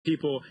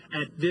people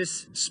at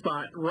this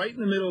spot right in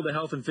the middle of the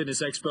Health and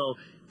Fitness Expo,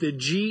 the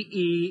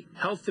GE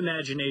Health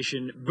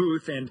Imagination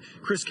booth, and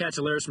Chris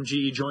Kasulere from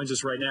GE joins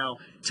us right now.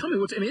 Tell me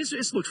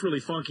this looks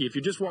really funky. If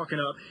you're just walking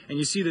up and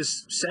you see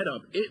this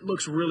setup, it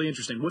looks really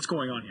interesting. What's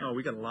going on here? Oh,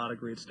 we got a lot of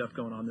great stuff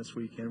going on this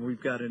weekend.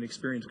 We've got an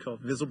experience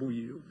called Visible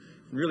You.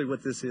 Really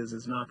what this is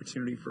an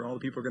opportunity for all the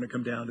people who are going to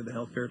come down to the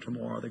health fair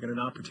tomorrow. They get an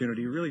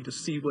opportunity really to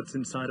see what's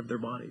inside of their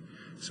body.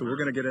 So we're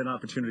going to get an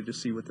opportunity to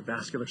see what the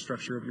vascular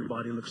structure of your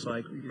body looks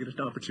like. You get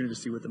an opportunity to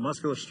see what the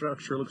muscular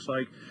structure looks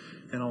like,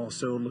 and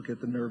also look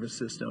at the nervous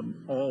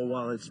system, all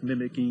while it's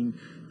mimicking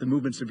the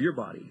movements of your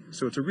body.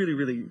 So it's a really,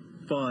 really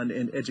fun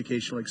and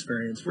educational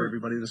experience for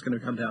everybody that's going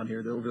to come down here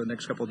over the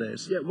next couple of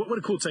days. Yeah, what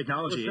a cool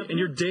technology. And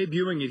you're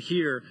debuting it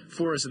here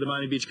for us at the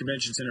Miami Beach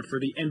Convention Center for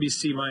the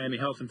NBC Miami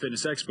Health and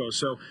Fitness Expo.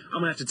 So I'm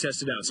going to have to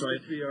test it out. So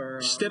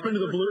I step into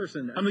the blue.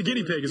 I'm the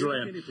guinea pig is what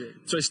I am.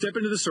 So I step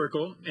into the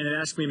circle, and it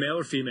asks me male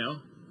or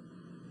female.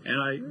 And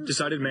I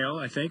decided male,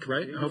 I think,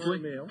 right? Hopefully?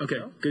 Male. Okay,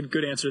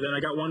 good answer then. I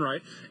got one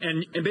right.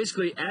 And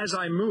basically, as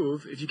I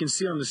move, if you can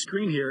see on the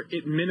screen here,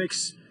 it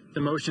mimics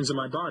the motions of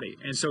my body.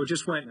 And so it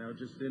just went... Now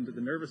just into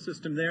the nervous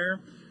system there.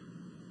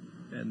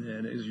 And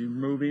then as you're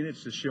moving,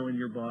 it's just showing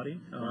your body.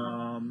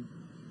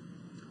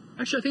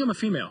 Actually, I think I'm a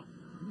female.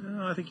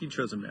 No, I think you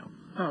chose a male.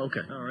 Oh,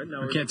 okay. All right.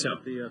 Now I can't tell.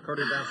 The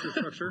cardiovascular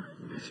structure.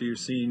 So you're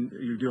seeing,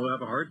 you do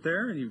have a heart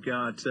there, and you've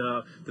got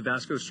the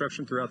vascular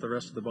structure throughout the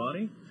rest of the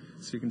body.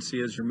 So you can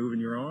see as you're moving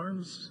your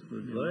arms,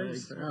 moving your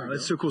legs. Oh,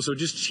 that's so cool. So it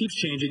just keeps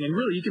changing, and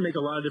really you can make a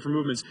lot of different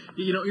movements.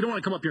 You don't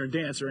want to come up here and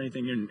dance or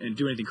anything and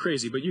do anything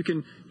crazy, but you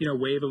can,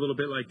 wave a little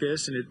bit like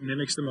this, and it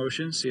mimics the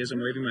motion. See, as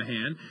I'm waving my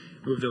hand,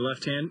 move the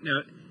left hand.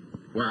 Now,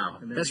 wow,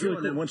 that's really cool.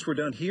 And then once we're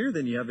done here,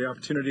 then you have the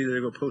opportunity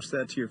to go post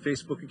that to your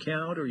Facebook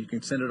account, or you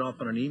can send it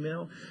off on an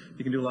email.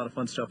 You can do a lot of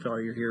fun stuff while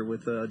you're here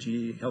with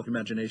GE Health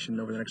Imagination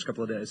over the next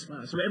couple of days.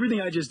 Wow. So everything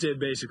I just did,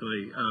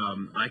 basically,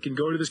 I can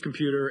go to this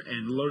computer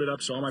and load it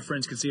up so all my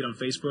friends can see it on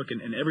Facebook,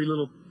 and every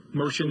little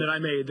motion that I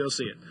made, they'll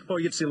see it. Oh,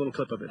 you get to see a little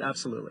clip of it.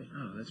 Absolutely.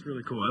 Oh, that's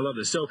really cool. I love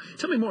this. So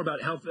tell me more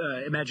about Health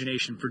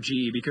Imagination for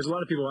GE, because a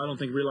lot of people, I don't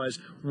think, realize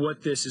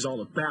what this is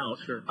all about.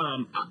 Sure.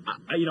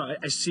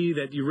 I see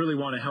that you really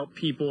want to help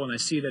people, and I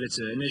see that it's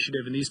an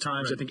initiative in these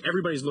times. Right. I think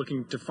everybody's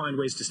looking to find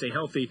ways to stay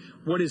healthy.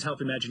 What is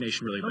Health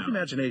Imagination really about? Health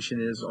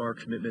Imagination is our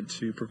commitment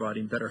to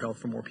providing better health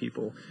for more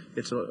people.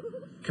 It's a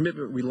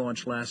commitment we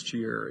launched last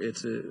year.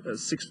 It's a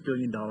 $6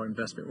 billion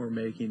investment we're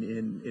making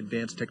in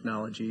advanced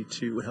technology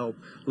to help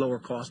lower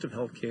cost of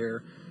health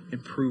care,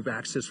 improve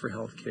access for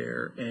health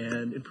care,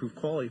 and improve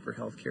quality for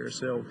health care.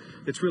 So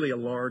it's really a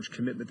large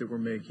commitment that we're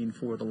making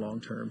for the long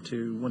term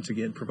to, once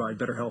again, provide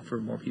better health for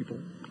more people.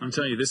 I'm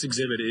telling you, this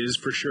exhibit is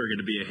for sure going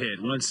to be a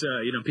hit. Once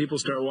people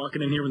start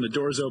walking in here when the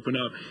doors open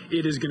up,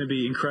 it is going to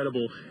be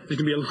incredible.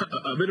 There's going to be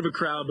a bit of a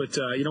crowd, but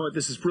you know what?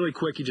 This is really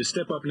quick. You just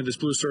step up into this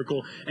blue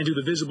circle and do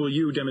the Visible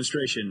You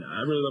demonstration.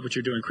 I really love what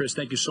you're doing, Chris.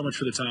 Thank you so much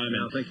for the time.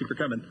 Yeah, thank you for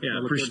coming. Yeah, I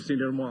look forward to seeing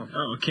you tomorrow.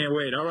 Oh, can't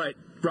wait. All right,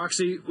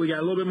 Roxy, we got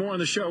a little bit more on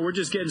the show. We're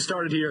just getting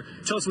started here.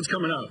 Tell us what's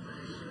coming up.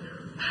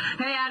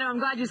 Hey, Adam, I'm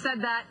glad you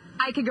said that.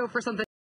 I could go for something.